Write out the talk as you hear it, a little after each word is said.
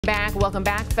Welcome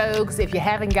back, folks. If you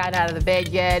haven't gotten out of the bed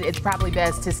yet, it's probably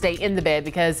best to stay in the bed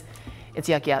because it's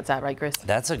yucky outside, right, Chris?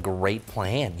 That's a great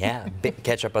plan, yeah.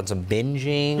 Catch up on some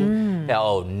binging.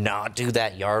 Oh, not do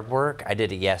that yard work. I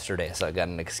did it yesterday, so I got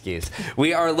an excuse.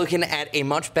 We are looking at a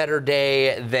much better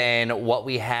day than what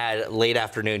we had late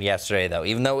afternoon yesterday, though.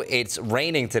 Even though it's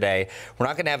raining today, we're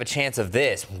not going to have a chance of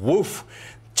this. Woof.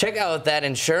 Check out that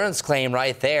insurance claim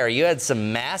right there. You had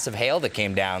some massive hail that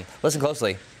came down. Listen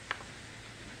closely.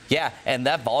 Yeah, and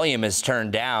that volume is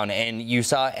turned down, and you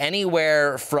saw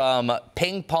anywhere from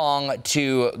ping pong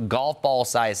to golf ball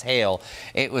size hail.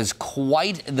 It was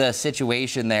quite the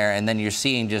situation there, and then you're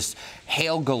seeing just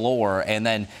hail galore. And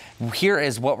then here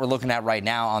is what we're looking at right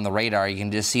now on the radar. You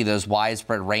can just see those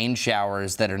widespread rain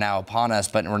showers that are now upon us,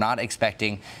 but we're not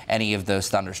expecting any of those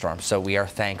thunderstorms, so we are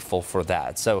thankful for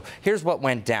that. So here's what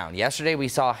went down. Yesterday we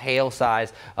saw hail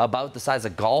size about the size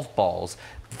of golf balls.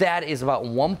 That is about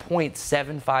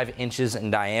 1.75 inches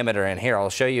in diameter, and here I'll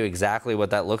show you exactly what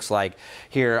that looks like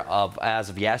here as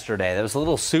of yesterday. That was a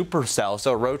little supercell,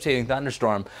 so a rotating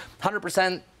thunderstorm.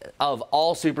 100% of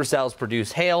all supercells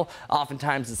produce hail.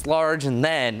 Oftentimes it's large, and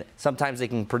then sometimes they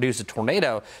can produce a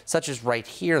tornado, such as right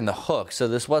here in the hook. So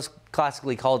this was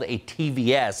classically called a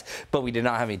TVS, but we did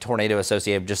not have any tornado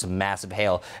associated with just a massive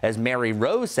hail, as Mary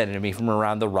Rose sent it to me from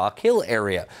around the Rock Hill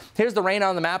area. Here's the rain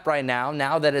on the map right now.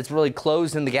 Now that it's really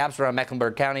closed in the gaps around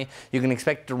Mecklenburg County, you can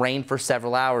expect to rain for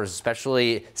several hours,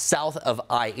 especially south of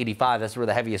I-85. That's where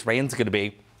the heaviest rain is going to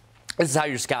be. This is how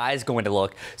your sky is going to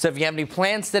look. So if you have any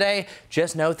plans today,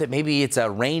 just note that maybe it's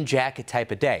a rain jacket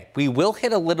type of day. We will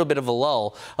hit a little bit of a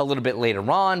lull a little bit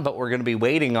later on, but we're going to be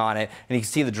waiting on it. And you can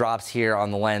see the drops here on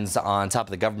the lens on top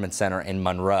of the Government Center in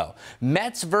Monroe.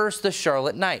 Mets versus the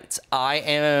Charlotte Knights. I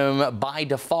am by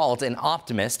default an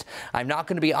optimist. I'm not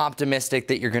going to be optimistic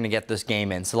that you're going to get this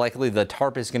game in. So likely the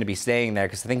tarp is going to be staying there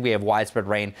because I think we have widespread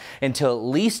rain until at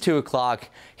least 2 o'clock.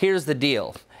 Here's the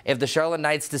deal. If the Charlotte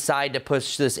Knights decide to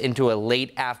push this into a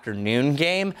late afternoon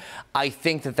game, I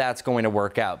think that that's going to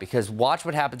work out, because watch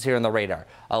what happens here on the radar.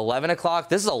 11 o'clock,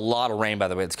 this is a lot of rain, by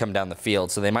the way, that's come down the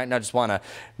field, so they might not just want to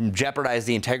jeopardize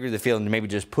the integrity of the field and maybe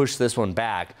just push this one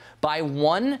back. By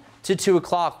 1 to 2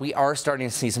 o'clock, we are starting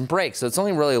to see some breaks, so it's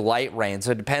only really light rain, so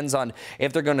it depends on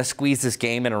if they're going to squeeze this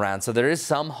game in around. So there is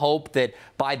some hope that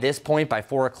by this point, by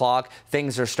 4 o'clock,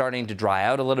 things are starting to dry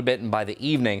out a little bit, and by the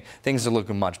evening, things are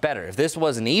looking much better. If this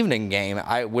was an evening game,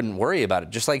 I wouldn't worry about it.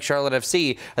 Just like Charlotte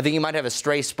FC, I think you might have a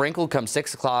stray sprinkle come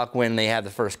 6 o'clock when they have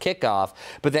the first kickoff,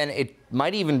 but then it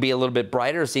might even be a little bit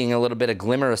brighter, seeing a little bit of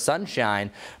glimmer of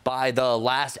sunshine by the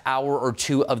last hour or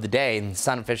two of the day, and the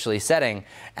sun officially setting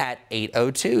at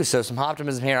 8:02. So some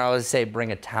optimism here. I always say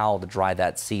bring a towel to dry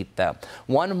that seat, though.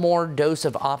 One more dose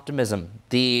of optimism.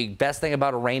 The best thing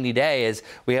about a rainy day is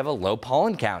we have a low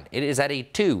pollen count. It is at a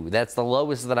 2. That's the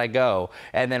lowest that I go.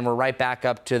 And then we're right back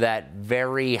up to that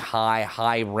very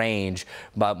high range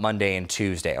about Monday and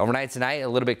Tuesday. Overnight tonight, a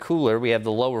little bit cooler. We have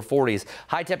the lower 40s.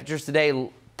 High temperatures today,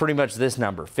 pretty much this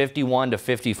number, 51 to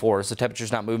 54, so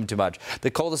temperature's not moving too much. The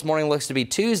coldest morning looks to be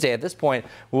Tuesday. At this point,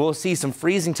 we'll see some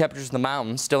freezing temperatures in the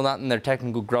mountains, still not in their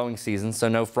technical growing season, so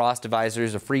no frost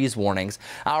advisories or freeze warnings.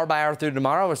 Hour by hour through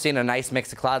tomorrow, we're seeing a nice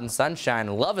mix of cloud and sunshine.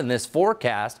 Loving this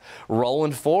forecast,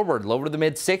 rolling forward, lower to the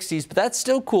mid-60s, but that's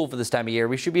still cool for this time of year.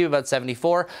 We should be about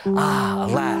 74.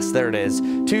 Alas, there it is.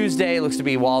 Tuesday looks to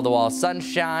be wall-to-wall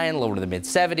sunshine, lower to the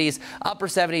mid-70s, upper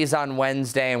 70s on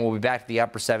Wednesday, and we'll be back to the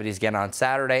upper 70s again on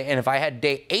Saturday. And if I had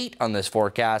day 8 on this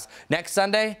forecast, next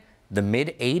Sunday, the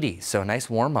mid-80s. So a nice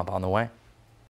warm-up on the way.